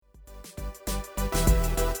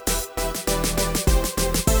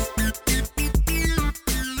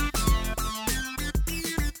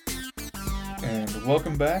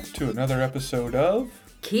welcome back to another episode of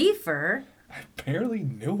Kiefer. I barely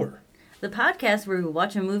knew her. The podcast where we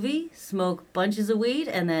watch a movie, smoke bunches of weed,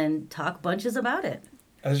 and then talk bunches about it.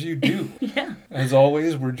 As you do. Yeah. As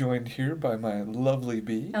always, we're joined here by my lovely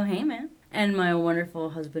bee. Oh, hey, man. And my wonderful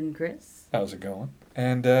husband, Chris. How's it going?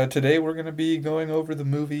 And today we're going to be going over the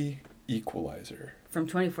movie Equalizer. From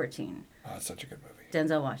 2014. Oh, it's such a good movie.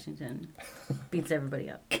 Denzel Washington beats everybody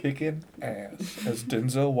up. Kicking ass, as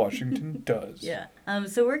Denzel Washington does. Yeah.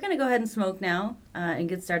 So we're going to go ahead and smoke now and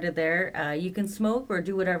get started there. You can smoke or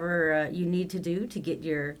do whatever you need to do to get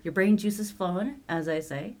your brain juices flowing, as I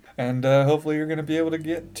say. And hopefully you're going to be able to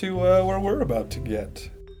get to where we're about to get.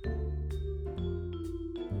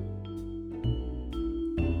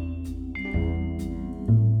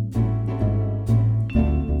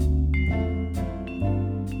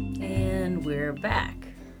 And we're back.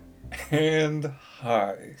 And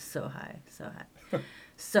hi. So high.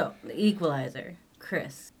 So, The Equalizer.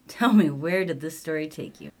 Chris, tell me, where did this story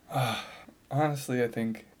take you? Honestly, I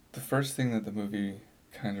think the first thing that the movie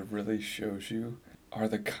kind of really shows you are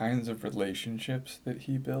the kinds of relationships that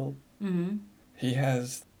he built. Mm-hmm. He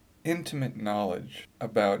has intimate knowledge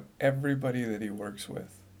about everybody that he works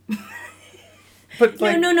with. But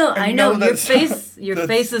No. I know your face. Your that's-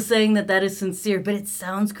 face is saying that is sincere, but it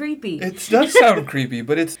sounds creepy. It does sound creepy,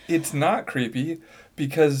 but it's not creepy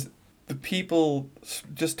because the people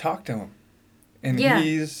just talk to him, and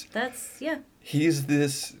he's this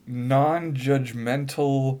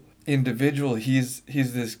non-judgmental individual. He's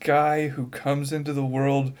this guy who comes into the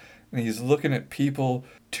world and he's looking at people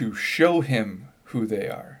to show him who they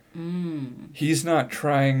are. He's not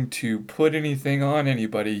trying to put anything on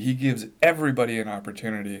anybody. He gives everybody an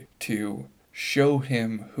opportunity to show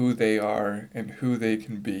him who they are and who they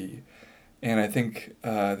can be. And I think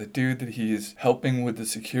the dude that he's helping with the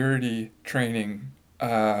security training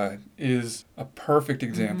is a perfect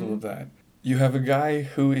example of that. You have a guy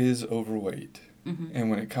who is overweight. Mm-hmm. And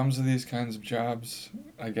when it comes to these kinds of jobs,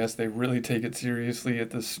 I guess they really take it seriously at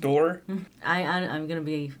the store. I'm going to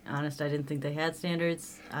be honest, I didn't think they had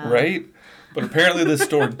standards. Right? But apparently this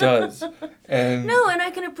store does. And no, and I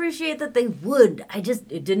can appreciate that they would.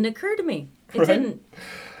 It didn't occur to me. It didn't.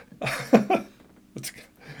 It's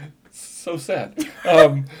so sad.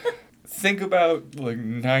 Think about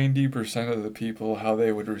 90% of the people, how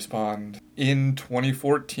they would respond in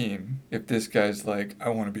 2014 if this guy's like, I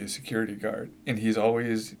want to be a security guard. And he's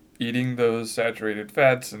always eating those saturated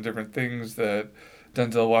fats and different things that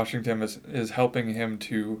Denzel Washington is helping him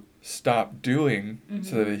to stop doing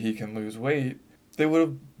so that he can lose weight. They would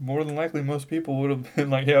have, more than likely, most people would have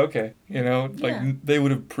been like, yeah, okay. They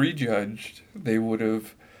would have prejudged. They would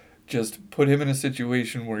have just put him in a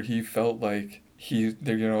situation where he felt like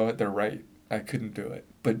they're right. I couldn't do it.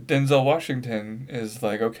 But Denzel Washington is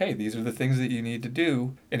like, okay, these are the things that you need to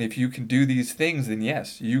do. And if you can do these things, then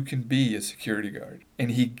yes, you can be a security guard. And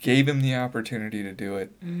he gave him the opportunity to do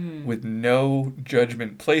it with no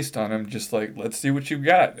judgment placed on him. Just like, let's see what you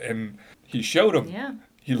got. And he showed him. Yeah.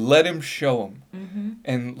 He let him show him. Mm-hmm.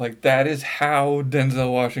 And that is how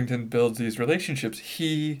Denzel Washington builds these relationships.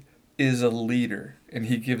 He is a leader. And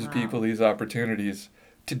he gives people these opportunities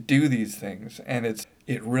to do these things, and it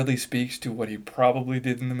really speaks to what he probably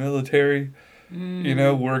did in the military.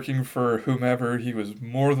 Working for whomever. He was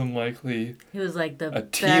more than likely he was like the a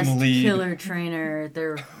best team lead killer trainer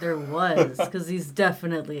there was, because he's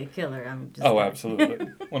definitely a killer. I'm just absolutely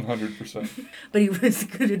 100%. But he was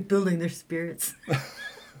good at building their spirits.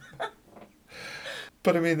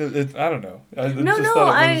 But I mean, I don't know.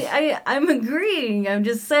 I'm agreeing. I'm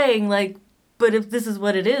just saying, but if this is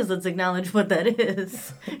what it is, let's acknowledge what that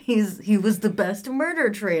is. He was the best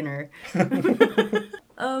murder trainer. But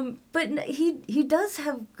he does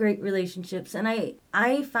have great relationships, and I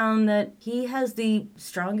found that he has the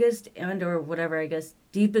strongest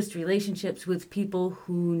deepest relationships with people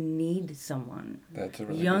who need someone. That's a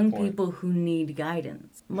really young good point. People who need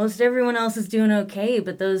guidance. Most everyone else is doing okay,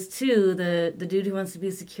 but those two, the dude who wants to be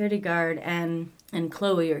a security guard and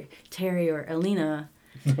Chloe or Terry or Alina,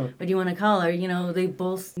 what do you want to call her? They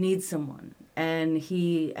both need someone. And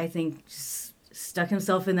he, I think, just stuck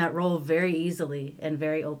himself in that role very easily and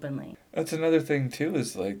very openly. That's another thing, too,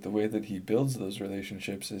 is the way that he builds those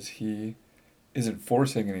relationships is he isn't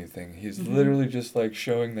forcing anything. He's literally just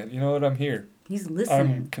showing that, you know what, I'm here. He's listening.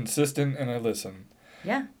 I'm consistent and I listen.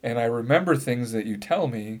 Yeah. And I remember things that you tell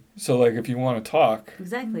me. So, if you want to talk.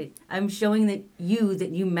 Exactly. I'm showing that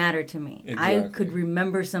you matter to me. Exactly. I could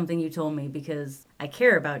remember something you told me because I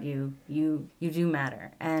care about you. You do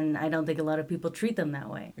matter. And I don't think a lot of people treat them that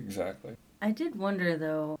way. Exactly. I did wonder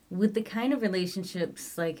though, with the kind of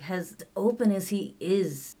relationships, like as open as he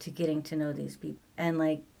is to getting to know these people and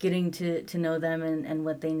like getting to know them and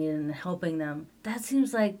what they need and helping them, that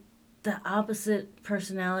seems like the opposite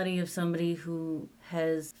personality of somebody who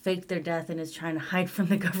has faked their death and is trying to hide from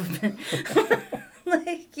the government.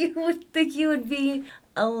 Like, you would think you would be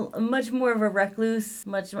much more of a recluse,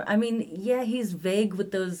 much more. I mean, yeah, he's vague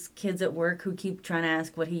with those kids at work who keep trying to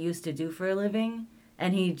ask what he used to do for a living.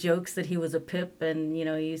 And he jokes that he was a pip and, you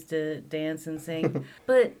know, he used to dance and sing.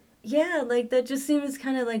 But yeah, like that just seems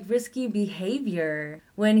kind of like risky behavior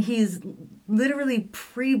when he's literally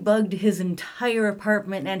pre-bugged his entire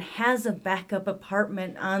apartment and has a backup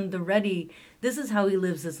apartment on the ready. This is how he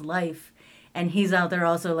lives his life. And he's out there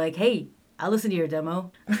also like, hey, I'll listen to your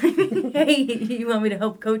demo. Hey, you want me to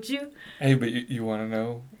help coach you? Hey, but you want to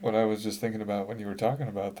know what I was just thinking about when you were talking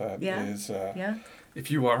about that? Yeah. Yeah. If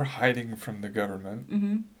you are hiding from the government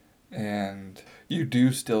Mm-hmm. and you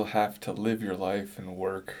do still have to live your life and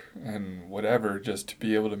work and whatever just to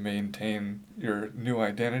be able to maintain your new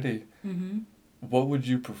identity, Mm-hmm. what would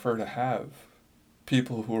you prefer to have?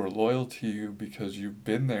 People who are loyal to you because you've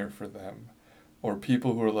been there for them, or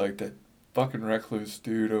people who are like that fucking recluse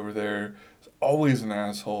dude over there is always an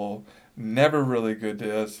asshole, never really good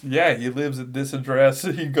to us. Yeah, he lives at this address,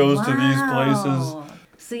 he goes to these places.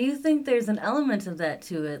 So you think there's an element of that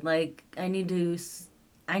to it? Like, I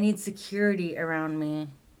need security around me.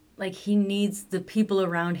 Like, he needs the people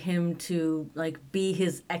around him to, like, be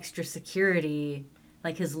his extra security,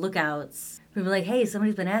 like his lookouts. People are like, hey,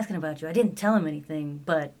 somebody's been asking about you. I didn't tell him anything,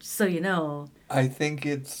 but so you know. I think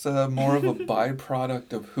it's more of a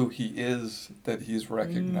byproduct of who he is that he's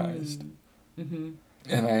recognized. Mm-hmm.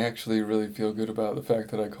 And I actually really feel good about the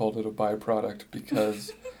fact that I called it a byproduct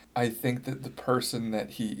because I think that the person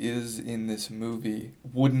that he is in this movie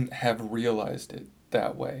wouldn't have realized it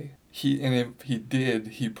that way. And if he did,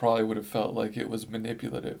 he probably would have felt like it was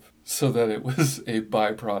manipulative so that it was a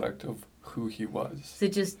byproduct of who he was. So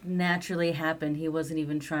it just naturally happened. He wasn't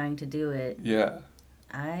even trying to do it. Yeah.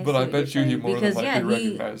 I bet you he more because, than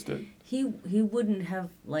likely recognized it. He wouldn't have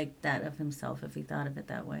liked that of himself if he thought of it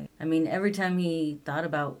that way. I mean, every time he thought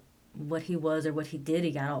about what he was or what he did,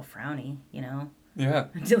 he got all frowny, you know? Yeah.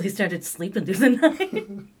 Until he started sleeping through the night.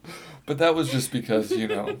 But that was just because, you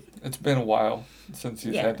know, it's been a while since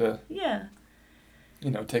he's had to,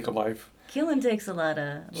 you know, take a life. Killing takes a lot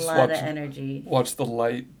of energy. Watch the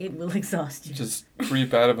light. It will exhaust you. Just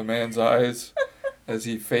creep out of a man's eyes as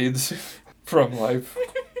he fades from life.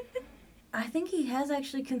 I think he has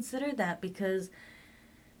actually considered that because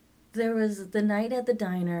there was the night at the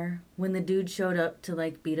diner when the dude showed up to,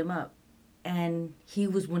 like, beat him up. And he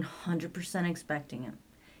was 100% expecting him.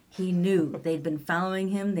 He knew they'd been following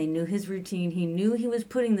him. They knew his routine. He knew he was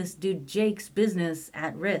putting this dude Jake's business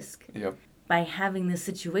at risk. Yep. By having this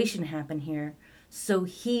situation happen here. So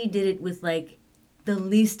he did it with, like, the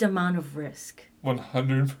least amount of risk.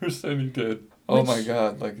 100% he did. Oh my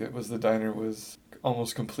God, like the diner was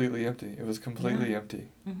almost completely empty. It was completely empty.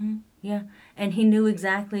 Mm-hmm. Yeah. And he knew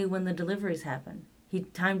exactly when the deliveries happened. He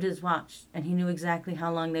timed his watch and he knew exactly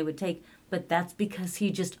how long they would take. But that's because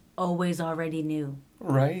he just always already knew.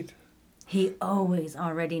 Right. He always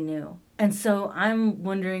already knew. And so I'm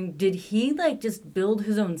wondering, did he like just build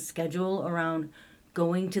his own schedule around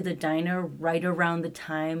going to the diner right around the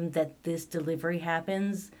time that this delivery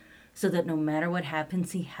happens so that no matter what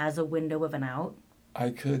happens, he has a window of an out? I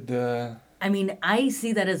could, I mean, I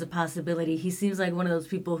see that as a possibility. He seems like one of those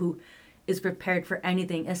people who is prepared for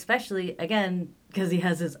anything, especially, again, because he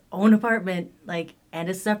has his own apartment, like, and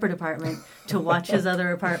a separate apartment to watch his other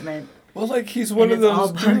apartment. Well, like, he's one of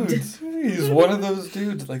those dudes. He's one of those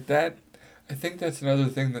dudes. Like, that, I think that's another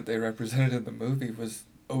thing that they represented in the movie was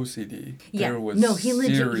OCD. Yeah, there was no, he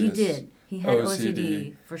did. He had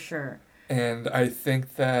OCD for sure. And I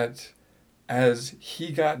think that as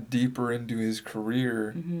he got deeper into his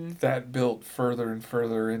career, that built further and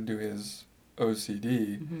further into his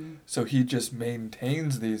OCD. Mm-hmm. So he just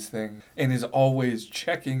maintains these things and is always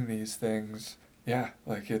checking these things. Yeah,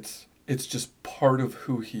 like it's just part of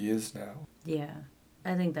who he is now. Yeah,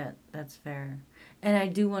 I think that's fair. And I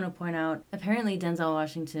do want to point out, apparently Denzel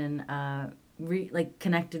Washington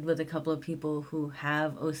connected with a couple of people who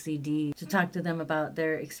have OCD to talk to them about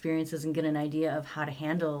their experiences and get an idea of how to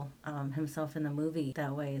handle himself in the movie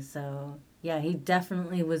that way. So yeah, he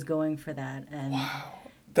definitely was going for that. And wow.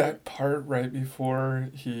 That part right before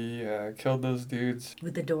he killed those dudes.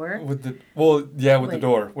 With the door? With the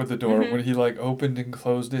door. Mm-hmm. When he like opened and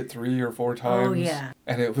closed it 3 or 4 times. Oh yeah.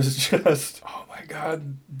 And it was just, oh my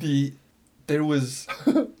God, there was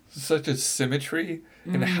such a symmetry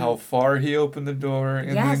in how far he opened the door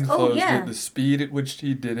and Yes. then Oh, closed yeah. it, the speed at which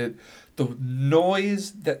he did it, the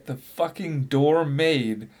noise that the fucking door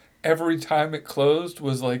made every time it closed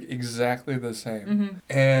was like exactly the same.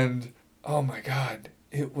 And oh my God,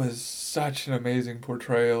 it was such an amazing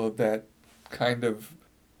portrayal of that kind of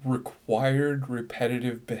required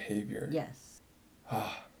repetitive behavior. Yes.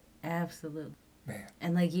 Ah, Absolutely. man.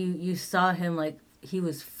 And like you saw him like he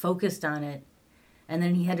was focused on it, and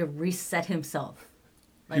then he had to reset himself,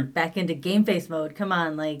 like back into game face mode. Come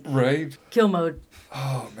on, like Right? kill mode.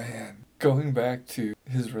 Oh man. Going back to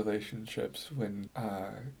his relationships when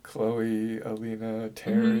Chloe, Alina,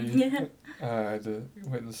 Terry Yeah.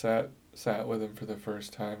 went and sat with him for the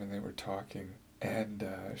first time and they were talking. And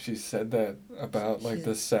she said that about like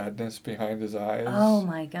the sadness behind his eyes. Oh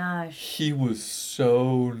my gosh. He was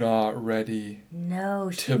so not ready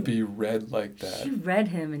to be read like that. She read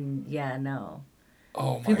him and yeah, no.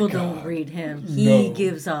 Oh my People God. don't read him. He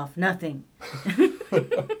gives off nothing.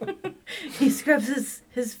 He scrubs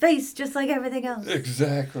his face just like everything else.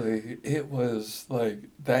 Exactly. It was like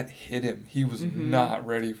that hit him. He was not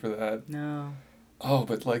ready for that. No. Oh,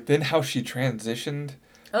 but like then how she transitioned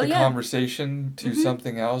conversation to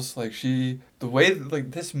something else. Like the way that,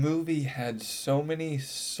 like this movie had so many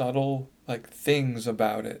subtle like things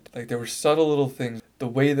about it. Like there were subtle little things. The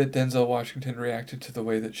way that Denzel Washington reacted to the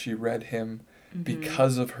way that she read him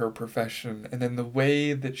because of her profession, and then the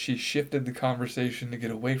way that she shifted the conversation to get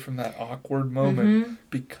away from that awkward moment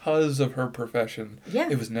because of her profession. Yeah.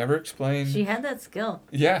 It was never explained. She had that skill.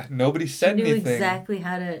 Yeah, nobody said anything. She knew exactly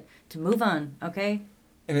how to move on, okay?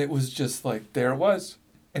 And it was just like, there it was.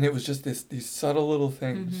 And it was just these subtle little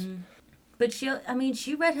things. But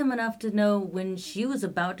she read him enough to know when she was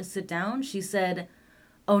about to sit down, she said,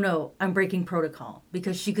 "Oh no, I'm breaking protocol."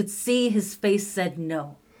 Because she could see his face said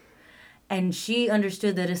no. And she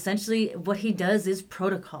understood that essentially what he does is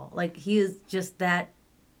protocol. Like, he is just that,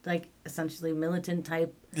 like, essentially militant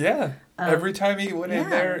type. Yeah. Every time he went in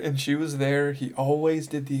there and she was there, he always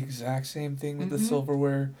did the exact same thing with the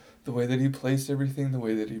silverware. The way that he placed everything, the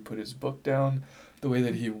way that he put his book down, the way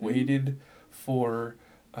that he waited for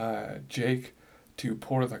Jake to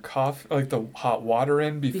pour the coffee, like the hot water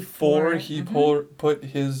in before he put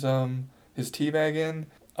his tea bag in.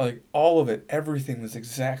 Like, all of it, everything was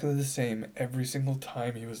exactly the same every single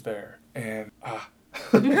time he was there. And,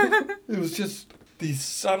 it was just these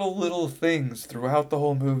subtle little things throughout the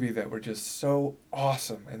whole movie that were just so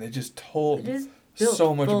awesome. And they just told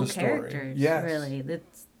so much of the story. Yes. Really.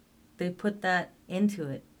 They put that into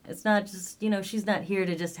it. It's not just, she's not here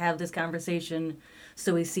to just have this conversation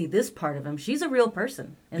so we see this part of him. She's a real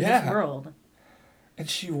person in this world. And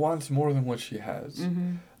she wants more than what she has.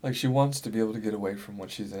 Like, she wants to be able to get away from what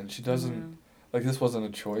she's in. She doesn't, like, this wasn't a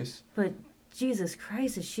choice. But, Jesus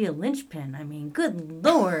Christ, is she a linchpin? I mean, good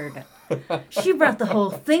Lord. She brought the whole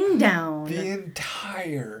thing down. The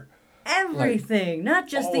entire... Everything, not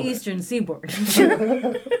just the Eastern Seaboard.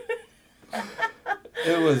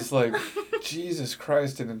 It was like, Jesus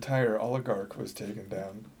Christ, an entire oligarch was taken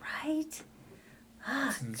down. Right?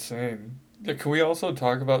 It's insane. Yeah, can we also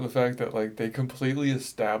talk about the fact that, like, they completely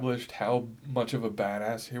established how much of a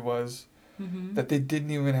badass he was? That they didn't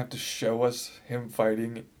even have to show us him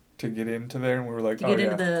fighting to get into there, and we were like, to get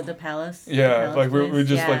into the palace? Yeah, the palace like, we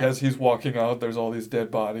just, like, yeah. as he's walking out, there's all these dead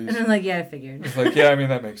bodies. And I'm like, yeah, I figured. It's like, yeah, I mean,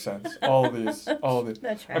 that makes sense. All of these.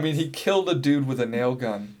 That's right. I mean, he killed a dude with a nail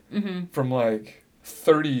gun from, like,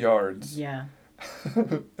 30 yards. Yeah.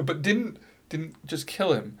 But didn't just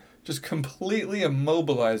kill him. Just completely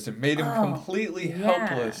immobilized him, made him completely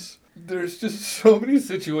helpless. There's just so many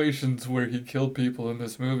situations where he killed people in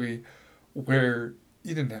this movie where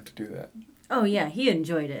you didn't have to do that. Oh, yeah, he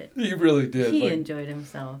enjoyed it. He really did. He enjoyed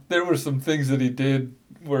himself. There were some things that he did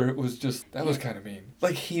where it was just, that was kind of mean.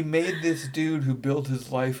 Like, he made this dude who built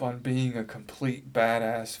his life on being a complete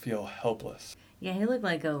badass feel helpless. Yeah, he looked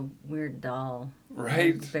like a weird doll.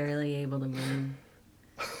 Right? Like, barely able to move.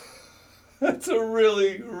 That's a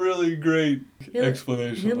really, really great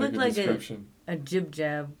explanation. He looked like description. a Jib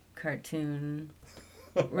Jab cartoon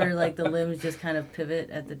where, like, the limbs just kind of pivot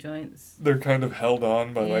at the joints. They're kind of held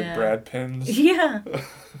on by, like, brad pins. Yeah.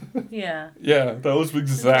 Yeah. Yeah, that was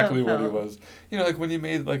exactly what he was. You know, like when you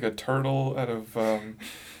made, like, a turtle out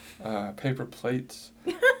of paper plates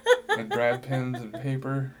and brad pins and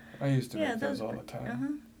paper. I used to make those all the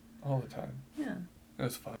time. All the time. Yeah. It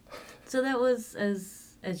was fun. So that was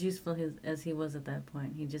as useful as he was at that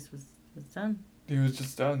point. He just was done. He was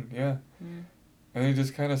just done, yeah. And he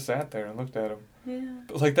just kind of sat there and looked at him. Yeah.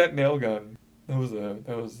 But like that nail gun, that was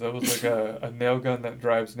like a nail gun that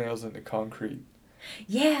drives nails into concrete.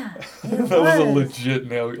 Yeah, it That was a was. legit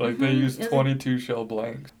nail. Like, they used It was 22 shell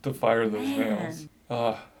blanks to fire those nails.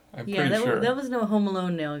 Man. I'm Yeah, pretty sure. that was no Home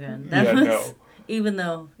Alone nail gun. That Yeah, was, no. even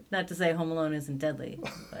though, not to say Home Alone isn't deadly,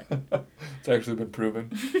 but. It's actually been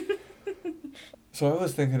proven. So I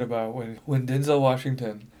was thinking about when Denzel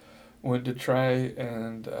Washington went to try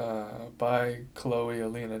and buy Chloe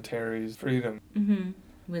Alina Terry's freedom. Mm-hmm.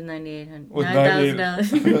 With $9,800. With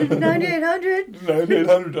 $9,000. $9,800.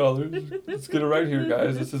 $9,800. Let's get it right here,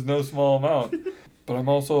 guys. This is no small amount. But I'm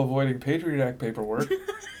also avoiding Patriot Act paperwork.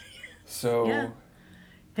 So Yeah.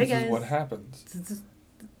 Hey, this guys. is what happens.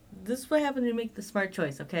 This is what happens when you make the smart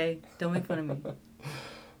choice, okay? Don't make fun of me.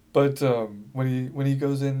 But when he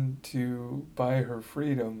goes in to buy her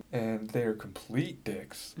freedom and they are complete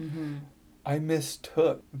dicks, Mm-hmm. I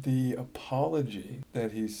mistook the apology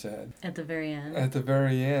that he said At the very end. at the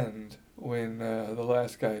very end when the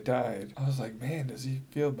last guy died. I was like, man, does he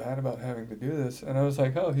feel bad about having to do this? And I was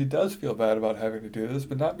like, oh, he does feel bad about having to do this,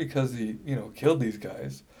 but not because he, killed these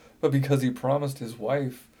guys, but because he promised his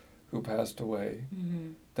wife, who passed away,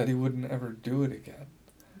 Mm-hmm. that he wouldn't ever do it again.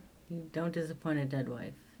 You don't disappoint a dead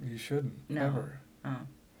wife. You shouldn't, No. ever. Oh.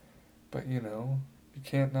 But, you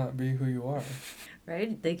can't not be who you are.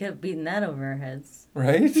 Right? They kept beating that over our heads.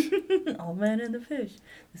 Right? All man and the fish.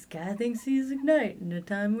 This guy thinks he's Ignite in a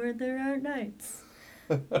time where there aren't nights.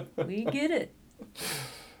 We get it.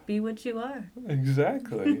 Be what you are.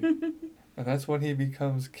 Exactly. And that's when he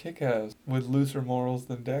becomes kick-ass with looser morals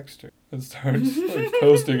than Dexter and starts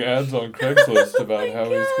posting ads on Craigslist about how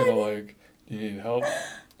he's gonna you need help?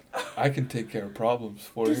 I can take care of problems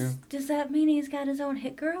for you. Does that mean he's got his own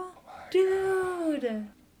hit girl? Dude,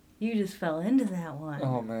 you just fell into that one.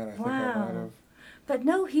 Oh man, I think I might have. But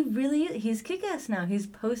no, he's kick-ass now. He's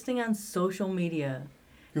posting on social media.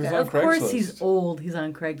 He was on Of Craigslist. course he's old. He's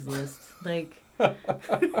on Craigslist.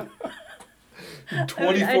 In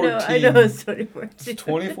 2014. I know it's 2014. It's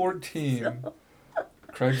 2014. So.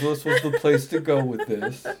 Craigslist was the place to go with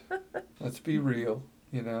this. Let's be real,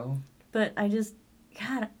 But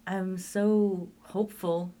God, I'm so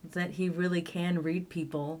hopeful that he really can read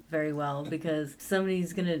people very well, because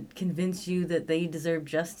somebody's going to convince you that they deserve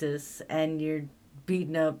justice and you're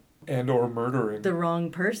beating up and or murdering the wrong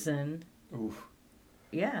person. Oof.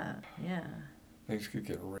 Yeah. Things could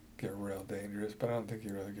get real dangerous, but I don't think he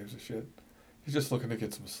really gives a shit. He's just looking to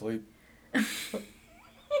get some sleep.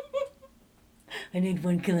 I need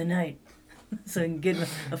 1 kill a night so I can get a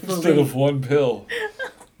full Instead day. of 1 pill,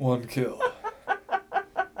 1 kill.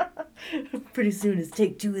 Pretty soon it's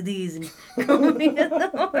take 2 of these and call me in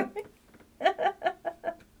the morning.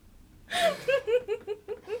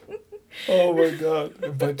 Oh my god.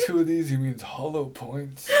 And by 2 of these he means hollow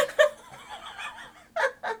points.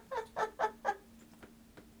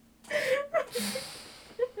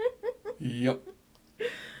 Yep.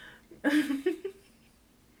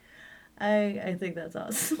 I think that's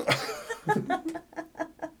awesome.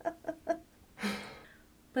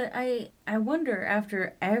 But I wonder,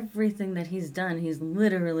 after everything that he's done, he's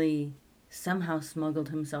literally somehow smuggled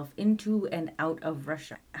himself into and out of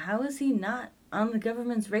Russia. How is he not on the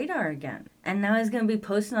government's radar again? And now he's going to be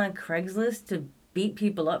posting on Craigslist to beat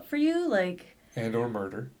people up for you? And or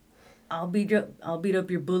murder. I'll beat up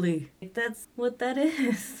your bully. That's what that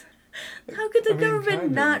is. How could the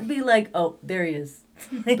government not be like, oh, there he is?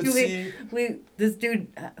 This dude,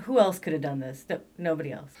 who else could have done this? No,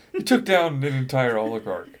 nobody else. He took down an entire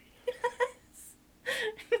oligarch.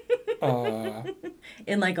 Yes.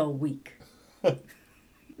 In a week.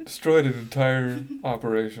 Destroyed an entire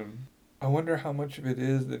operation. I wonder how much of it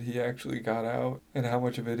is that he actually got out and how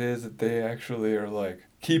much of it is that they actually are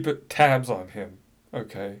keep tabs on him.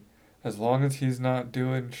 Okay? As long as he's not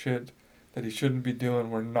doing shit that he shouldn't be doing,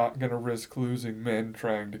 we're not going to risk losing men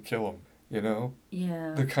trying to kill him.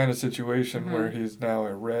 Yeah. The kind of situation where he's now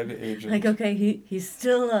a red agent. Okay, he's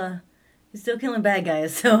still killing bad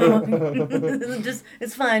guys, so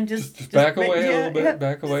it's fine. Just back away a little bit. Yeah,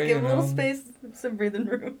 Back away. Just give a little space, some breathing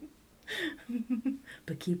room.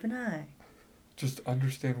 But keep an eye. Just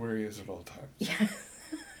understand where he is at all times. Yeah.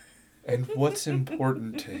 And what's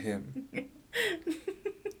important to him.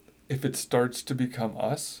 If it starts to become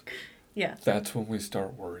us, that's when we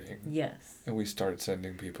start worrying. Yes. And we start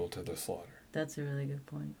sending people to the slaughter. That's a really good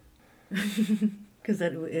point. Because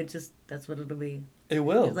that's what it'll be. It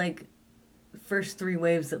will. First 3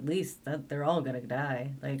 waves at least, that they're all gonna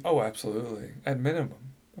die. Oh, absolutely. At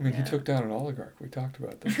minimum. He took down an oligarch. We talked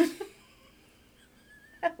about this.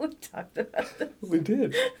 We talked about this. We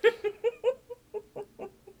did.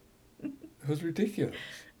 It was ridiculous.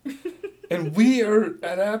 And we are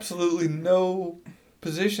at absolutely no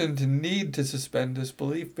position to need to suspend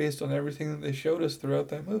disbelief based on everything that they showed us throughout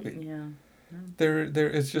that movie. Yeah. There.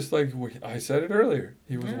 It's just like I said it earlier.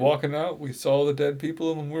 He was walking out. We saw the dead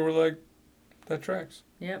people, and we were like, "That tracks."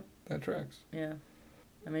 Yep. That tracks. Yeah.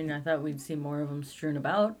 I mean, I thought we'd see more of them strewn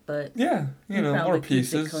about, but yeah, more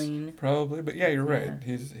pieces, clean. probably. But yeah, you're right.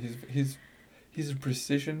 He's a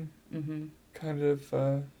precision kind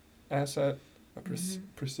of asset, a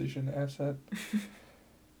precision asset.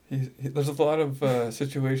 There's a lot of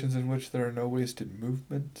situations in which there are no wasted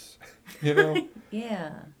movements,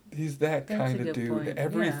 Yeah. He's that That's kind a of good dude. point.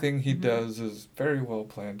 Everything he does is very well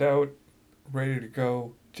planned out, ready to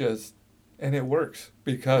go, and it works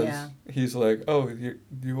because he's like, oh,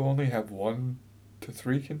 you only have 1 to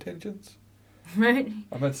 3 contingents? Right?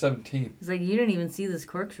 I'm at 17. He's like, you didn't even see this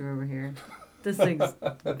corkscrew over here. This thing's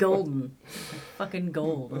golden. Fucking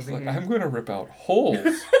gold over here. I'm going to rip out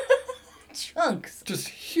holes. Chunks. Just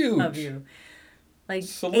huge. Of you. Like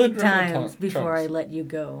 8 times before I let you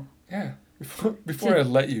go. Yeah. Before I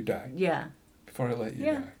let you die. Yeah. Before I let you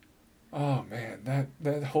die. Oh, man,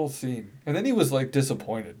 that whole scene. And then he was, like,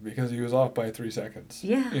 disappointed because he was off by 3 seconds.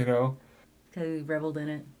 Yeah. Because he reveled in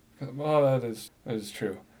it. Well, that is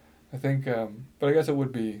true. I think, but I guess it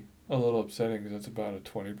would be a little upsetting because it's about a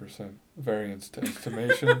 20% variance to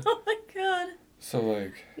estimation. Oh, my God. So,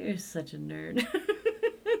 like... You're such a nerd.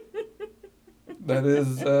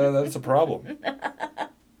 That's a problem.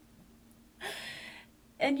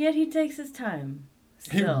 And yet he takes his time.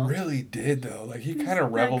 Still. He really did, though. Like, he kind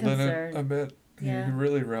of reveled in it a bit. Yeah. He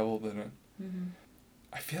really reveled in it. Mm-hmm.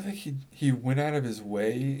 I feel like he went out of his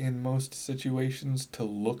way in most situations to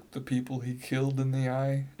look the people he killed in the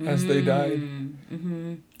eye as they died.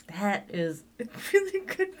 Mm-hmm. That is a really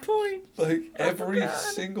good point. Like, every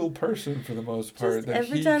single person, for the most part, that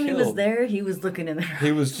every he time killed, he was there, he was looking in their eyes.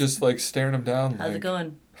 He was just, like, staring him down. How's it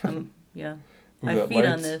going? Yeah. Ooh, I feed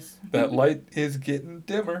on this. That light is getting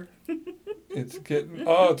dimmer. It's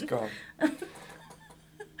gone.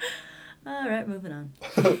 All right, moving on.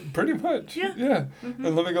 Pretty much. Yeah. Mm-hmm.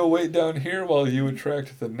 And let me go wait down here while you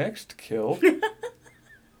attract the next kill.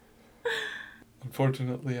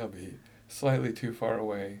 Unfortunately, I'll be slightly too far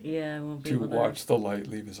away. Yeah, I won't be to able to watch the light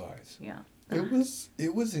leave his eyes. Yeah. It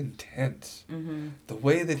was intense. Mm-hmm. The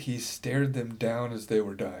way that he stared them down as they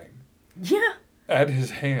were dying. Yeah. At his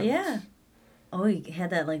hands. Yeah. Oh, he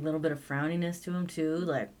had that like little bit of frowniness to him too.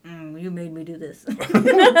 Like, you made me do this.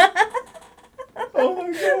 Oh my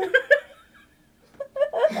God.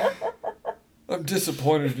 I'm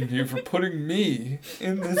disappointed in you for putting me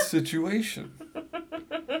in this situation.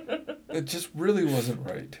 It just really wasn't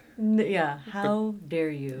right. Yeah, how dare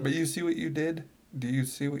you? But you see what you did? Do you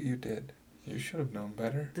see what you did? You should have known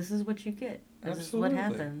better. This is what you get. This Absolutely. is what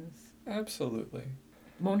happens. Absolutely.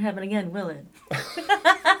 Won't happen again, will it?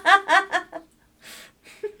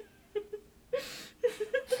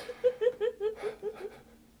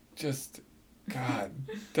 Just, God,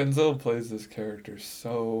 Denzel plays this character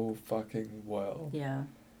so fucking well. Yeah.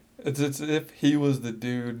 It's as if he was the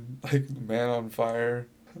dude, like, Man on Fire,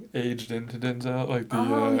 aged into Denzel, like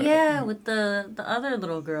the... yeah, with the other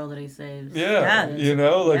little girl that he saves. Yeah, he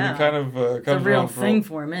kind of comes it's a real thing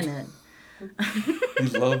for him, isn't it?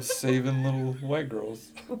 He loves saving little white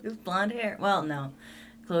girls. With blonde hair. Well, no.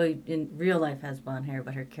 Chloe in real life has blonde hair,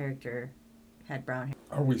 but her character had brown hair.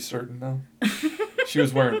 Are we certain, though? She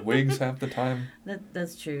was wearing wigs half the time.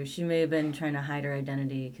 That's true. She may have been trying to hide her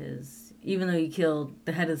identity, because even though he killed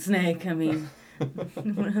the head of the snake, I mean...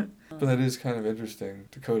 But that is kind of interesting.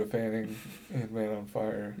 Dakota Fanning in Man on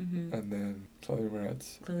Fire, and then Chloe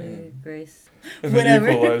Moretz. Chloe Grace. And then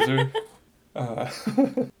Equalizer.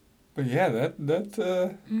 But yeah,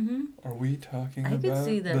 that are we talking about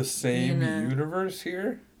the same universe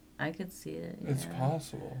here? I could see it. Yeah. It's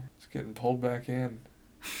possible. It's getting pulled back in.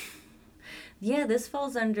 Yeah, this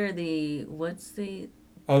falls under the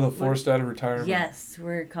the forced out of retirement. Yes,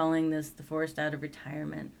 we're calling this the forced out of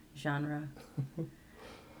retirement genre.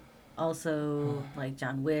 Also, like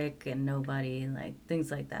John Wick and Nobody, like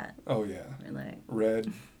things like that. Oh yeah. We're like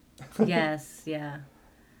Red. Yes, yeah.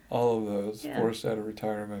 All of those forced out of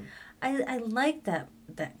retirement. I like that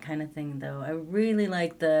kind of thing though. I really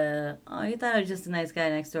like you thought I was just a nice guy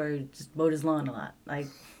next door who just mowed his lawn a lot. Like,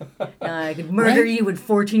 I could murder you in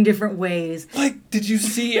 14 different ways. Like, did you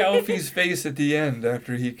see Alfie's face at the end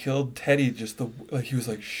after he killed Teddy? He was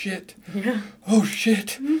like, shit. Yeah. Oh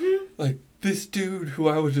shit. Mm-hmm. Like, this dude who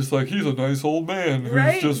I was just like, he's a nice old man who's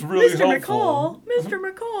right? just really Mr. helpful. Mr.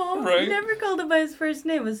 McCall. Right? Never called him by his first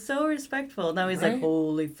name. It was so respectful. Now he's like,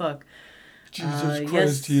 holy fuck. Jesus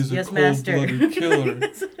Christ, he is a cold-blooded killer.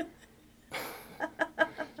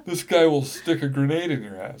 This guy will stick a grenade in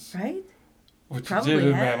your ass. Right? Which Probably he did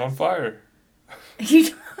in has. Man on Fire.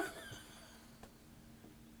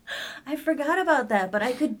 I forgot about that, but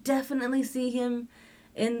I could definitely see him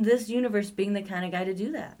in this universe being the kind of guy to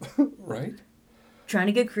do that. Right? Trying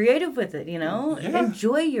to get creative with it, Yeah.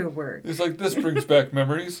 Enjoy your work. It's like, this brings back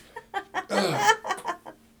memories.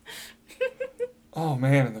 Oh,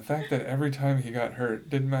 man, and the fact that every time he got hurt,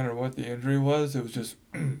 didn't matter what the injury was, it was just...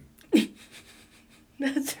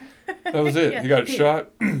 That's right. That was it. Yeah. He got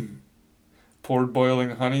shot, poured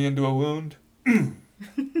boiling honey into a wound.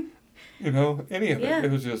 Any of it.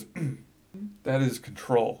 It was just... That is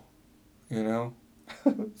control,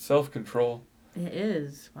 Self-control. It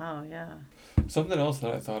is. Wow, yeah. Something else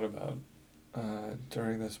that I thought about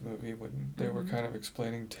during this movie when they were kind of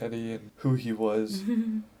explaining Teddy and who he was.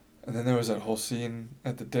 And then there was that whole scene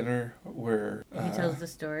at the dinner where... he tells the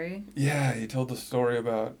story. Yeah, he told the story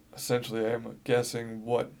about, essentially, I'm guessing,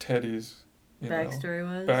 what Teddy's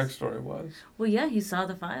backstory was. Well, yeah, he saw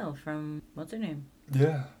the file from, what's her name?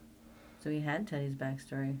 Yeah. So he had Teddy's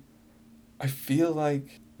backstory. I feel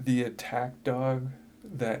like the attack dog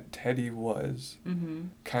that Teddy was,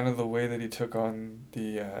 kind of the way that he took on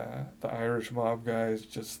the Irish mob guys,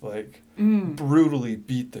 just like brutally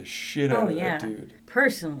beat the shit out of that dude.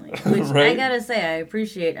 Personally, which right? I gotta say, I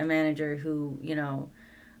appreciate a manager who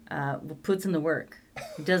puts in the work.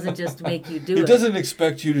 He doesn't just make you do it. He doesn't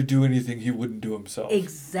expect you to do anything he wouldn't do himself.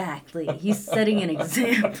 Exactly. He's setting an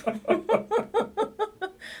example.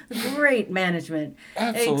 Great management.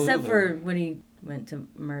 Absolutely. Except for when he went to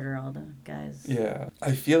murder all the guys. Yeah.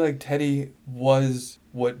 I feel like Teddy was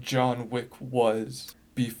what John Wick was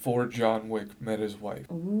before John Wick met his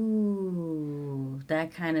wife. Ooh,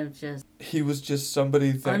 that kind of just... He was just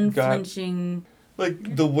somebody that unflinching...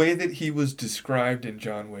 Like, the way that he was described in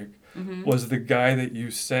John Wick was the guy that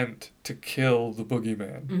you sent to kill the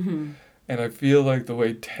boogeyman. And I feel like the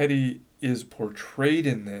way Teddy is portrayed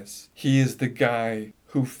in this, he is the guy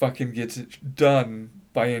who fucking gets it done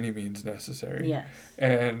by any means necessary. Yes.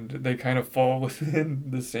 And they kind of fall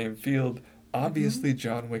within the same field. Obviously,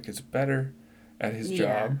 John Wick is better at his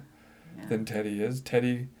job than Teddy is.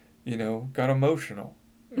 Teddy, got emotional.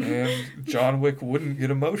 And John Wick wouldn't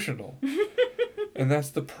get emotional. And that's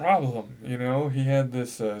the problem, He had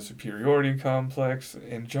this superiority complex,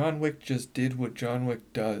 and John Wick just did what John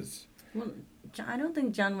Wick does. Well, I don't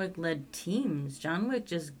think John Wick led teams. John Wick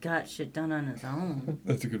just got shit done on his own.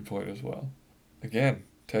 That's a good point as well. Again,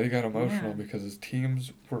 Teddy got emotional because his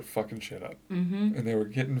teams were fucking shit up. And they were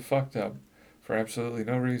getting fucked up for absolutely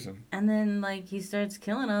no reason. And then, he starts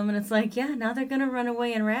killing them, and it's like, yeah, now they're going to run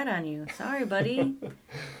away and rat on you. Sorry, buddy.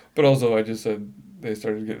 But also, I just said they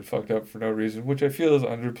started getting fucked up for no reason, which I feel is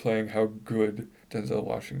underplaying how good Denzel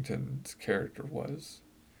Washington's character was.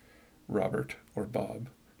 Robert, or Bob.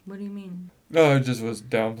 What do you mean? No, I just was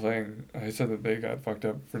downplaying. I said that they got fucked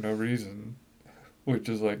up for no reason, which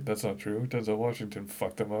is that's not true. Denzel Washington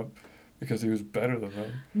fucked them up because he was better than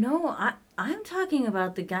them. No, I'm talking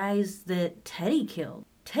about the guys that Teddy killed.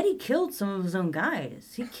 Teddy killed some of his own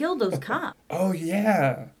guys. He killed those cops. Oh,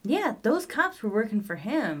 yeah. Yeah, those cops were working for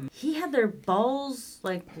him. He had their balls,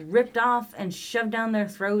 ripped off and shoved down their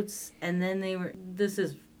throats, and then they were... This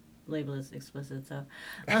is labeled as explicit, so...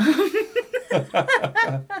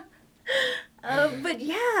 but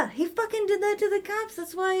yeah, he fucking did that to the cops.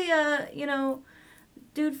 That's why,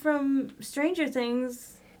 dude from Stranger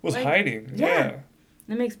Things... was hiding, yeah.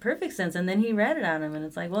 It makes perfect sense. And then he ratted on him, and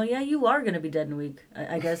it's like, well, yeah, you are going to be dead in a week,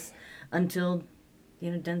 I guess, until,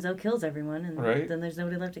 Denzel kills everyone, and then there's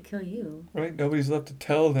nobody left to kill you. Right, nobody's left to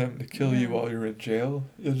tell them to kill you while you're in jail.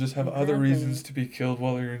 You'll just have other reasons to be killed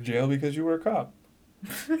while you're in jail because you were a cop.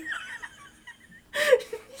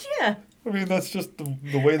 Yeah. I mean, that's just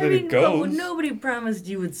the way that it goes. Nobody promised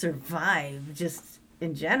you would survive, just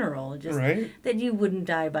in general. Just that you wouldn't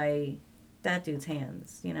die by that dude's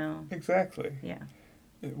hands, Exactly. Yeah.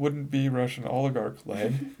 It wouldn't be Russian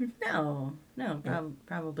oligarch-led. No.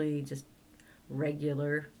 Probably just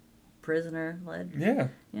regular prisoner-led. Yeah.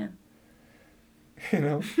 Yeah.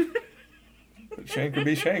 Shank or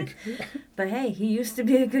be shanked. But hey, he used to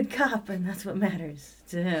be a good cop, and that's what matters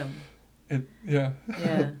to him. Yeah.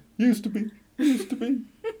 Yeah. Used to be.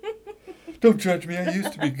 Don't judge me. I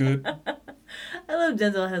used to be good. I love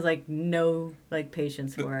Denzel has no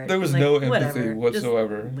patience for it. There was no empathy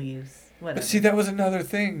whatsoever. Just leaves. Whatever. But see, that was another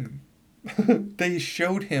thing. They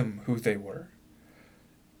showed him who they were.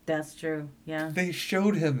 That's true. Yeah. They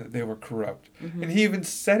showed him that they were corrupt, and he even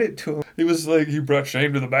said it to him. He was like, he brought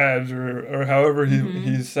shame to the badge, or however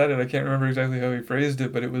he said it. I can't remember exactly how he phrased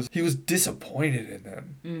it, but he was disappointed in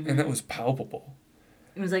them, and that was palpable.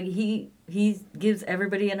 It was like he gives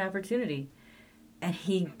everybody an opportunity. And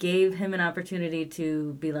he gave him an opportunity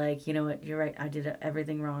to be like, you know what, you're right. I did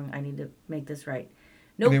everything wrong. I need to make this right.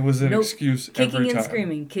 And Nope. it was an Nope. excuse Kicking every and time.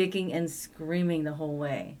 screaming, kicking and screaming the whole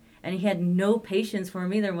way. And he had no patience for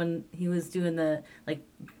him either when he was doing the, like,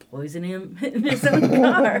 poisoning him in his own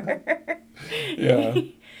car. Yeah.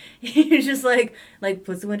 He's just like,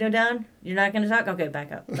 puts the window down. You're not going to talk? Okay,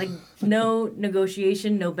 back up. Like, no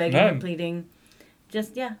negotiation, no begging or None. pleading.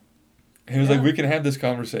 Just, yeah. He was Yeah. like, we can have this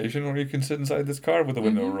conversation or you can sit inside this car with the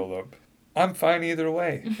window rolled up. I'm fine either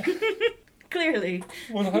way. Clearly.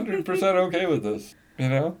 100% okay with this. You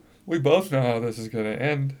know? We both know how this is going to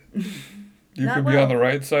end. You Not could be well. on the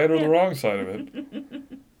right side or Yeah. the wrong side of it.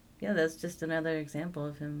 Yeah, that's just another example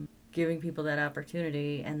of him giving people that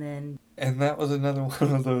opportunity and then... And that was another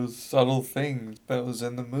one of those subtle things that was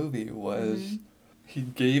in the movie was he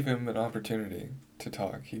gave him an opportunity to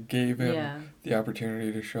talk. He gave him the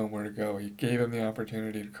opportunity to show him where to go. He gave him the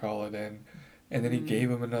opportunity to call it in. And then he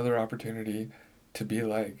gave him another opportunity to be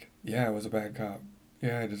like, yeah, I was a bad cop.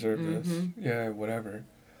 Yeah, I deserve this. Yeah, whatever.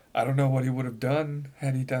 I don't know what he would have done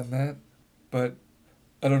had he done that. But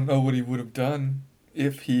I don't know what he would have done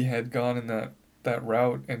if he had gone in that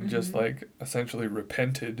route and just like essentially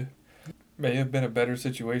repented. May have been a better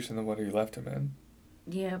situation than what he left him in.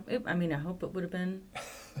 Yeah, I mean, I hope it would have been.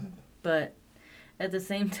 But at the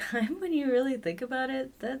same time, when you really think about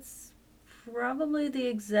it, that's probably the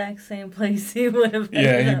exact same place he would have ended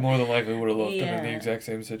Yeah, he up. more than likely would have left him in the exact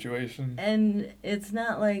same situation. And it's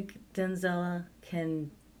not like Denzel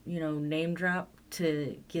can, name drop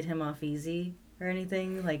to get him off easy or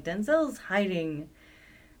anything. Like, Denzel's hiding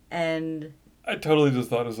and... I totally just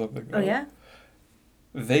thought of something. Oh, yeah?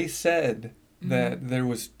 They said that there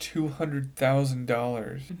was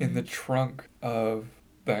 $200,000 in the trunk of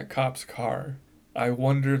that cop's car. I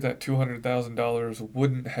wonder that $200,000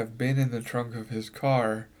 wouldn't have been in the trunk of his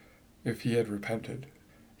car if he had repented.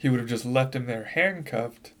 He would have just left him there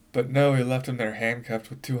handcuffed, but no, he left him there handcuffed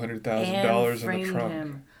with $200,000 in the trunk.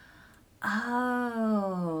 Him.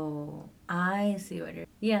 Oh, I see what you're...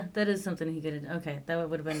 Yeah, that is something he could have... Okay, that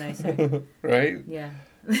would have been nicer. Right? Yeah.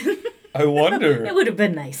 I wonder. It would have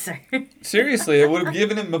been nicer. Seriously, it would have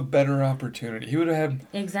given him a better opportunity. He would have had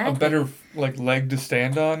a better leg to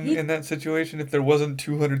stand on in that situation if there wasn't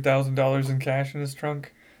 $200,000 in cash in his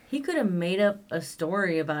trunk. He could have made up a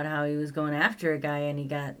story about how he was going after a guy and he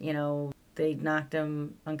got, they knocked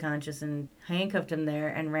him unconscious and handcuffed him there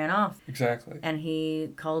and ran off. Exactly. And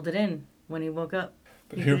he called it in when he woke up.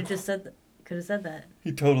 But he could have just said that.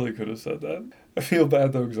 He totally could have said that. I feel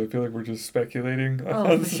bad, though, because I feel like we're just speculating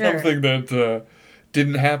on something that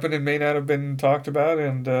didn't happen and may not have been talked about.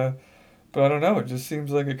 And but I don't know. It just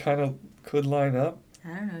seems like it kind of could line up.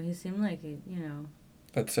 I don't know. He seemed like,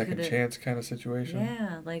 that second chance kind of situation.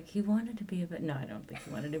 Yeah, like he wanted to be a better... No, I don't think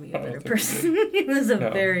he wanted to be a better person. He was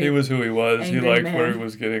He was who he was. He liked man. where he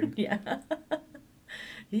was getting. Yeah.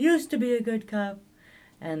 He used to be a good cop.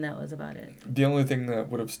 And that was about it. The only thing that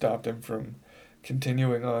would have stopped him from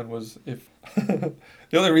continuing on was if... the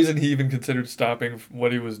only reason he even considered stopping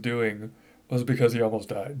what he was doing was because he almost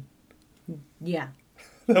died. Yeah.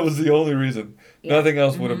 That was the only reason. Yeah. Nothing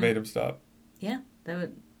else would have made him stop. Yeah,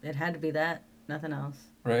 it had to be that. Nothing else.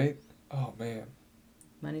 Right? Oh, man.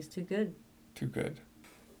 Money's too good. Too good.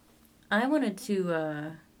 I wanted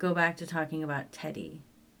to go back to talking about Teddy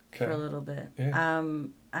for a little bit. Yeah.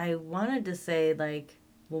 I wanted to say,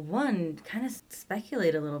 one, kind of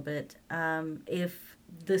speculate a little bit. If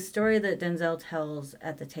the story that Denzel tells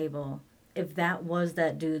at the table, if that was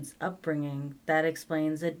that dude's upbringing, that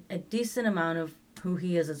explains a decent amount of who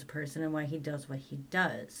he is as a person and why he does what he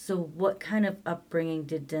does. So what kind of upbringing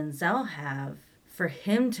did Denzel have for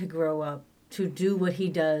him to grow up to do what he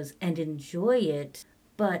does and enjoy it,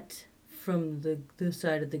 but from the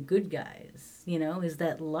side of the good guys? Is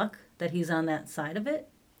that luck that he's on that side of it?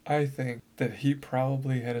 I think that he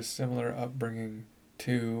probably had a similar upbringing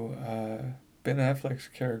to Ben Affleck's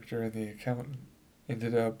character in The Accountant.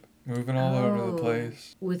 Ended up moving all over the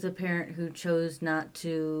place. With a parent who chose not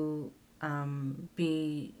to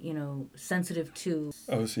be, sensitive to...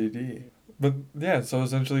 OCD. But yeah, so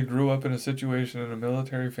essentially grew up in a situation in a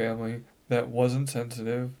military family that wasn't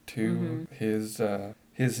sensitive to his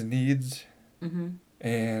needs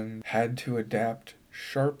and had to adapt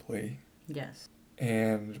sharply. Yes.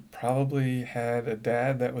 And probably had a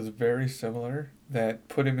dad that was very similar, that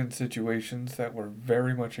put him in situations that were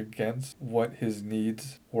very much against what his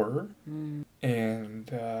needs were.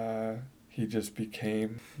 And he just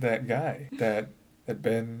became that guy that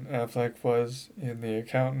Ben Affleck was in The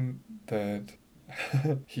Accountant, that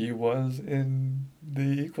he was in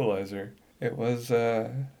The Equalizer. It was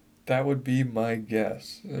That would be my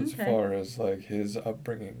guess as Okay. far as like his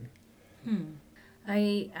upbringing.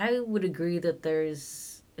 I would agree that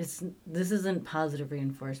this isn't positive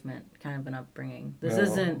reinforcement kind of an upbringing. This No.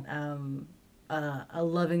 isn't a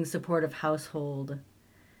loving, supportive household,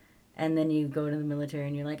 and then you go to the military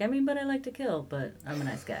and you're like, I mean, but I like to kill, but I'm a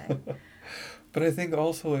nice guy. But I think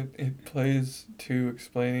also it plays to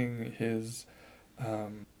explaining his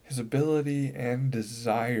ability and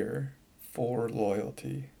desire for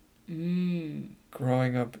loyalty Mm.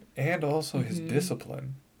 growing up, and also his Mm-hmm.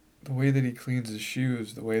 discipline. The way that he cleans his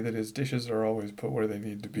shoes, the way that his dishes are always put where they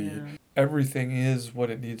need to be. Yeah. Everything is what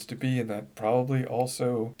it needs to be, and that probably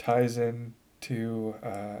also ties in to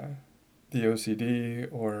the OCD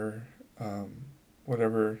or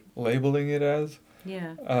whatever labeling it as.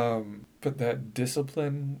 Yeah. But that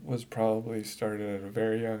discipline was probably started at a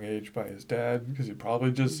very young age by his dad because he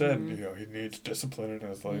probably just said, Mm-hmm. he needs discipline in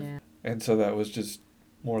his life. Yeah. And so that was just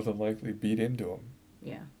more than likely beat into him.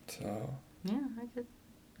 Yeah. So, Yeah,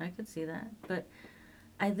 I could see that. But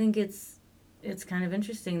I think it's kind of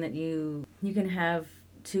interesting that you can have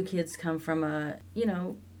two kids come from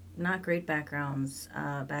not great backgrounds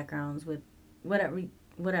with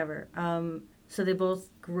whatever. So they both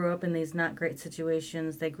grew up in these not great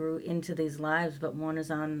situations. They grew into these lives, but one is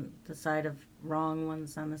on the side of wrong,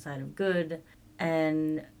 one's on the side of good.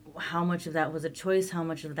 And how much of that was a choice, how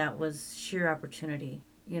much of that was sheer opportunity,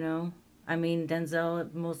 you know? I mean,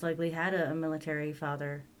 Denzel most likely had a military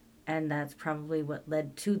father, and that's probably what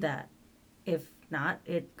led to that. If not,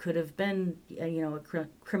 it could have been, a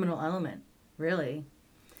criminal element, really.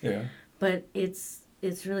 yeah. But it's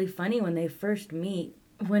really funny when they first meet.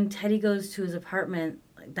 When Teddy goes to his apartment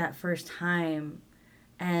like that first time,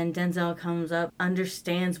 and Denzel comes up,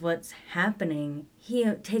 understands what's happening, he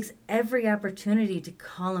takes every opportunity to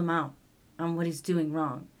call him out on what he's doing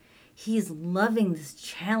wrong. He's loving this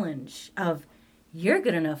challenge of, you're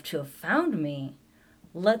good enough to have found me.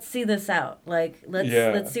 Let's see this out. Like, let's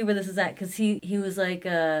Yeah. see where this is at. Because he was like,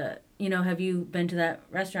 have you been to that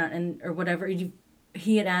restaurant and or whatever?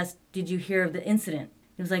 He had asked, did you hear of the incident?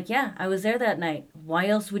 He was like, yeah, I was there that night. Why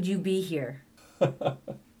else would you be here?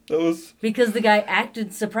 Those Because the guy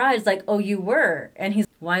acted surprised, like, oh, you were. And he's,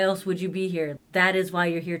 why else would you be here? That is why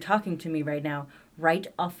you're here talking to me right now. Right,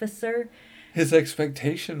 officer? his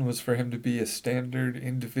expectation was for him to be a standard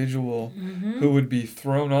individual Mm-hmm. who would be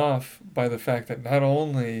thrown off by the fact that not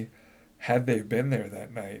only had they been there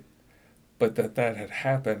that night, but that had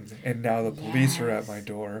happened and now the police are at my Yes.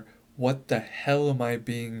 door. What the hell am I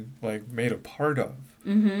being like made a part of?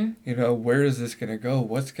 Mm-hmm. Where is this going to go?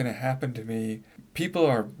 What's going to happen to me? People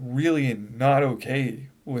are really not okay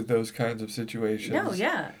with those kinds of No, situations.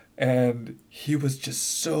 yeah. And he was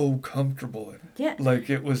just so comfortable. Yeah. Like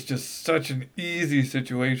it was just such an easy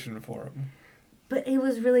situation for him. But it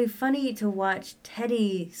was really funny to watch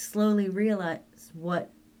Teddy slowly realize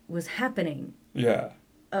what was happening. Yeah.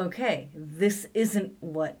 Okay, this isn't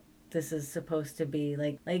what this is supposed to be.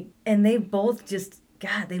 And they both just,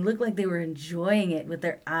 God, they looked like they were enjoying it with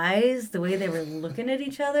their eyes, the way they were looking at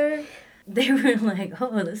each other. They were like,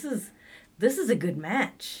 oh, this is a good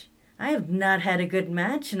match. I have not had a good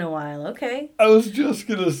match in a while. Okay. I was just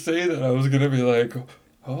going to say that. I was going to be like,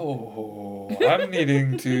 oh,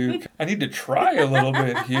 I need to try a little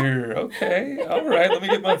bit here. Okay. All right. Let me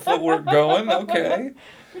get my footwork going. Okay.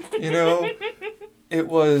 You know, it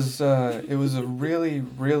was a really,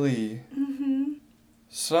 really Mm-hmm.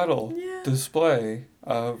 subtle Yeah. display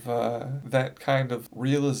of that kind of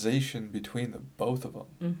realization between the both of them.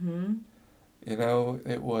 Mm-hmm.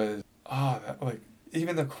 It was like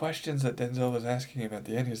even the questions that Denzel was asking him at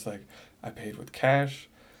the end. He's like, "I paid with cash."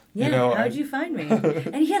 Yeah, how'd I. you find me?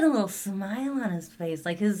 And he had a little smile on his face,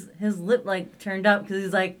 like his lip like turned up because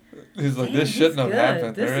he's like, He's like, damn, "This he's shouldn't have good.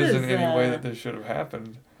 happened. This There isn't is any way that this should have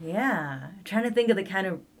happened." yeah. Trying to think of the kind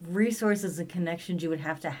of resources and connections you would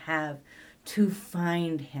have to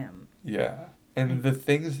find him. Yeah. And the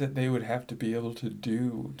things that they would have to be able to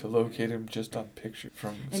do to locate him just on picture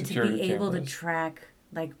from And to security be able to cameras. track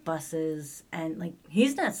like buses and like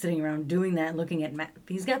he's not sitting around doing that looking at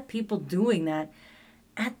he's got people doing that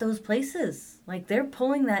at those places. Like they're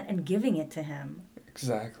pulling that and giving it to him.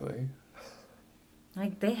 Exactly.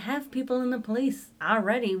 Like they have people in the police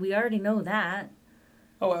already. We already know that.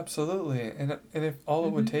 Oh, absolutely. And if all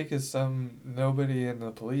it would Mm-hmm. take is some nobody in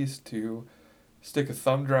the police to stick a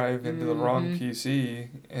thumb drive into the wrong Mm-hmm. PC,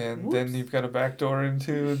 and then Whoops. you've got a backdoor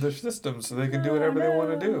into the system so they can do Oh whatever they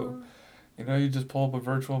want to do. no. You just pull up a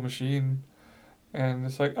virtual machine, and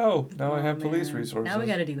it's like, oh, now I Oh have police man. Now we resources.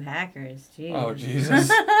 gotta do hackers. Jeez. Oh, Jesus.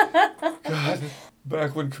 God.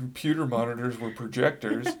 Back when computer monitors were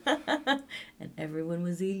projectors. And everyone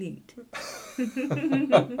was elite.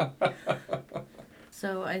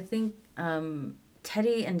 So I think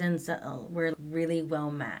Teddy and Denzel were really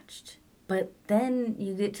well matched. But then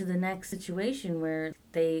you get to the next situation where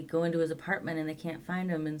they go into his apartment and they can't find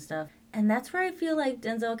him and stuff. And that's where I feel like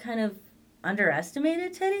Denzel kind of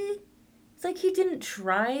underestimated Teddy. It's like he didn't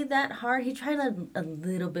try that hard. He tried a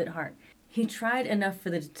little bit hard. He tried enough for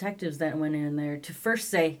the detectives that went in there to first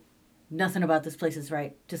say, nothing about this place is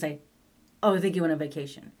right. To say, oh, I think you went on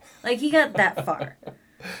vacation. Like, he got that far.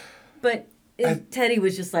 But Teddy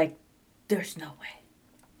was just like, there's no way.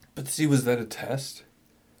 But see, was that a test?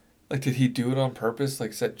 Like, did he do it on purpose?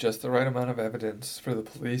 Like, set just the right amount of evidence for the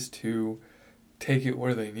police to take it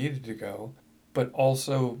where they needed to go, but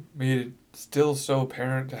also made it still so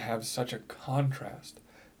apparent to have such a contrast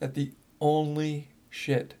that the only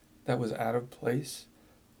shit that was out of place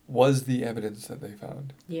was the evidence that they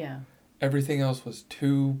found. Yeah. Everything else was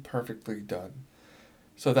too perfectly done.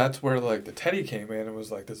 So that's where, like, the Teddy came in and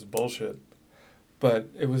was like, this is bullshit. But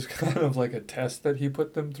it was kind of like a test that he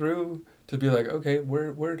put them through to be like, okay,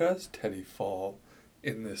 where does Teddy fall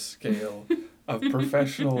in this scale of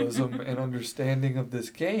professionalism and understanding of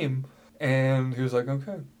this game? And he was like,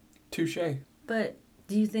 okay, touche. But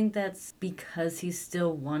do you think that's because he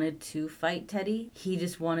still wanted to fight Teddy? He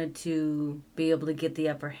just wanted to be able to get the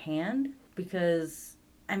upper hand? Because,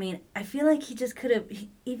 I mean, I feel like he just could have,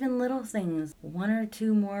 even little things, 1 or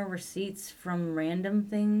 2 more receipts from random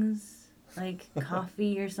things. Like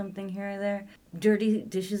coffee or something here or there. Dirty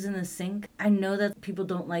dishes in the sink. I know that people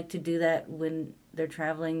don't like to do that when they're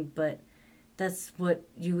traveling, but that's what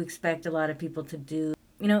you expect a lot of people to do.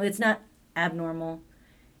 You know, it's not abnormal.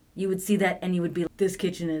 You would see that and you would be like, this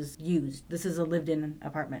kitchen is used. This is a lived-in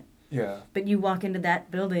apartment. Yeah. But you walk into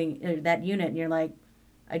that building, or that unit, and you're like,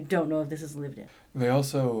 I don't know if this is lived in. They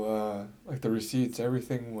also, like the receipts,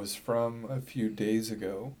 everything was from a few days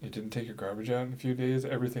ago. You didn't take your garbage out in a few days.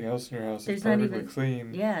 Everything else in your house is perfectly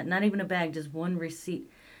clean. Yeah, not even a bag, just one receipt.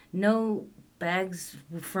 No bags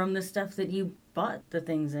from the stuff that you bought the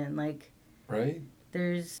things in. Like, right?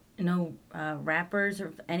 There's no wrappers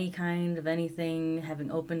of any kind of anything, having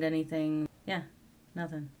opened anything. Yeah,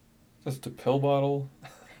 nothing. Just a pill bottle.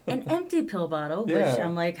 An empty pill bottle, which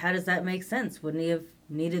I'm like, how does that make sense? Wouldn't he have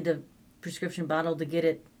needed a prescription bottle to get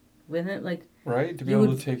it with it? Like, right, to be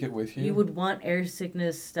able to take it with you. You would want air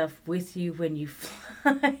sickness stuff with you when you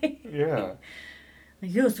fly. Yeah.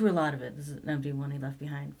 He goes through a lot of it. This is an empty one he left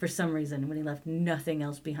behind. For some reason, when he left nothing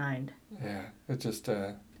else behind. Yeah, it just...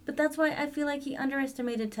 But that's why I feel like he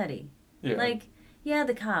underestimated Teddy. Yeah. Like, yeah,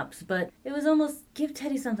 the cops, but it was almost give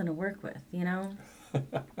Teddy something to work with, you know?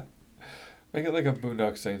 Make it like a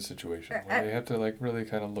Boondock Saints situation where they have to, like, really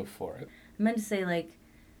kind of look for it. I meant to say, like,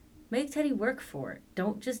 make Teddy work for it.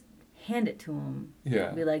 Don't just hand it to him.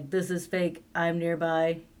 Yeah. Be like, this is fake. I'm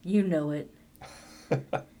nearby. You know it.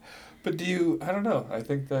 But I don't know. I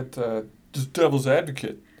think that, just devil's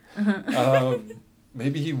advocate,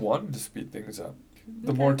 maybe he wanted to speed things up.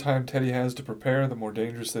 The more time Teddy has to prepare, the more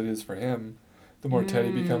dangerous it is for him. The more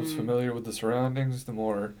Teddy becomes familiar with the surroundings, the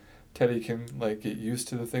more Teddy can, like, get used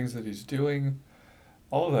to the things that he's doing.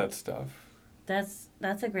 All of that stuff. That's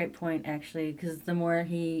a great point, actually, because the more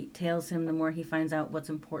he tails him, the more he finds out what's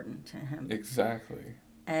important to him. Exactly.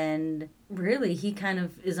 And really, he kind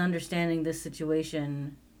of is understanding this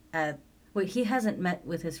situation at... Wait, he hasn't met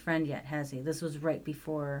with his friend yet, has he? This was right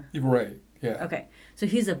before... Right, yeah. Okay, so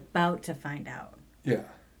he's about to find out. Yeah.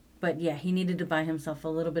 But yeah, he needed to buy himself a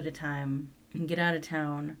little bit of time and get out of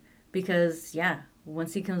town because, yeah,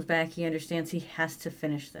 once he comes back, he understands he has to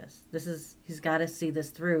finish this. He's got to see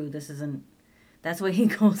this through. That's why he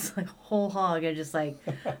goes like whole hog and just like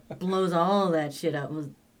blows all of that shit up.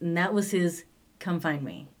 And that was his come find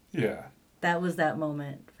me. Yeah. That was that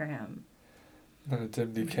moment for him. And it's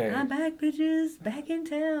MDK. I'm back, bitches. Back in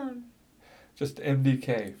town. Just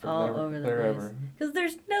MDK from all over the place. Because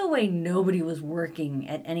there's no way nobody was working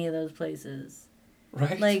at any of those places.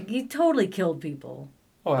 Right. Like, he totally killed people.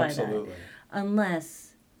 Oh, absolutely.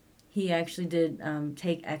 Unless he actually did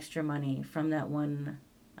take extra money from that one,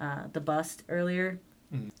 the bust earlier.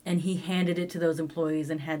 Mm. And he handed it to those employees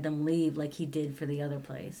and had them leave like he did for the other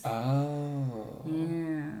place. Oh.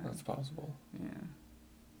 Yeah. That's possible. Yeah.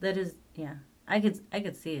 That is, yeah. I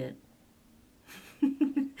could see it.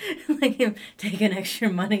 Like him taking extra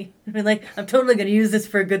money. I mean, like, I'm totally going to use this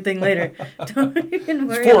for a good thing later. Don't even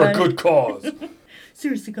worry about it. It's for a good cause.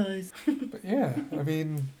 Seriously, guys. But yeah, I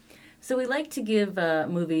mean... So we like to give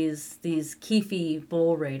movies these Keefe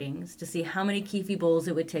Bowl ratings to see how many Keefe Bowls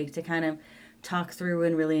it would take to kind of talk through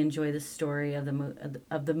and really enjoy the story of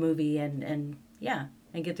the movie and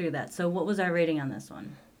get through that. So what was our rating on this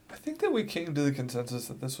one? I think that we came to the consensus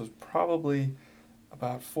that this was probably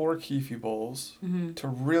about 4 Keefe bowls to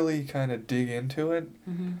really kind of dig into it.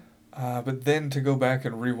 But then to go back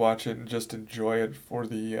and rewatch it and just enjoy it for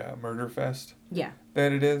the murder fest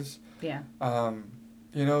that it is. Yeah.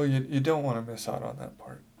 You know, you don't want to miss out on that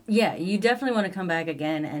part. Yeah, you definitely want to come back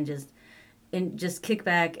again and just kick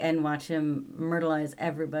back and watch him murderize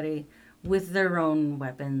everybody with their own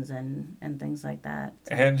weapons and things like that.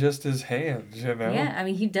 So, and just his hands, you know? Yeah, I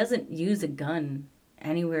mean, he doesn't use a gun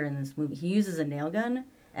anywhere in this movie. He uses a nail gun,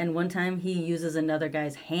 and one time he uses another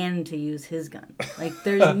guy's hand to use his gun. Like,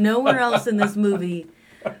 there's nowhere else in this movie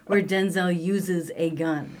where Denzel uses a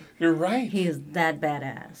gun. You're right. He is that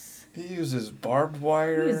badass. He uses barbed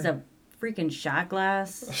wire. He uses a freaking shot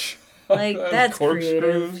glass. Like, that's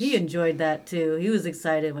creative. He enjoyed that, too. He was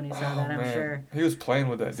excited when he saw that, I'm sure. He was playing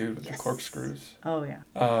with that dude with the corkscrews. Oh, yeah.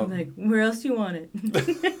 Like, where else do you want it?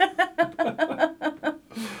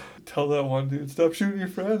 Tell that one dude, stop shooting your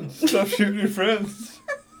friends. Stop shooting your friends.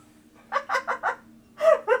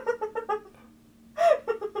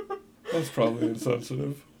 That's probably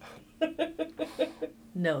insensitive.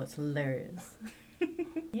 No, it's hilarious.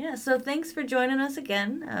 Yeah, so thanks for joining us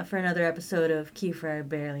again for another episode of Kiefer I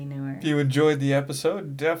Barely Knew Her. If you enjoyed the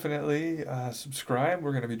episode, definitely subscribe.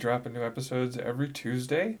 We're going to be dropping new episodes every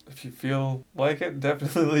Tuesday. If you feel like it,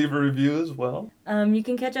 definitely leave a review as well. You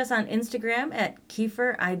can catch us on Instagram at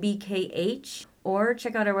KieferIBKH or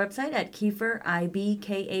check out our website at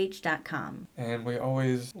KieferIBKH.com. And we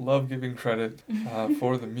always love giving credit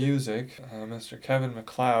for the music. Mr. Kevin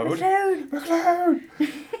MacLeod. MacLeod!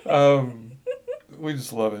 We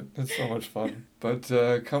just love it. It's so much fun. But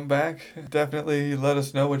come back. Definitely let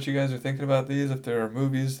us know what you guys are thinking about these. If there are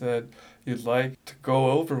movies that you'd like to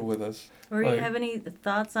go over with us. Or you have any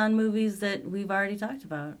thoughts on movies that we've already talked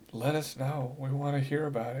about. Let us know. We want to hear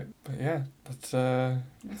about it. But yeah, let's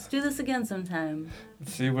do this again sometime.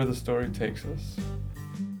 Let's see where the story takes us.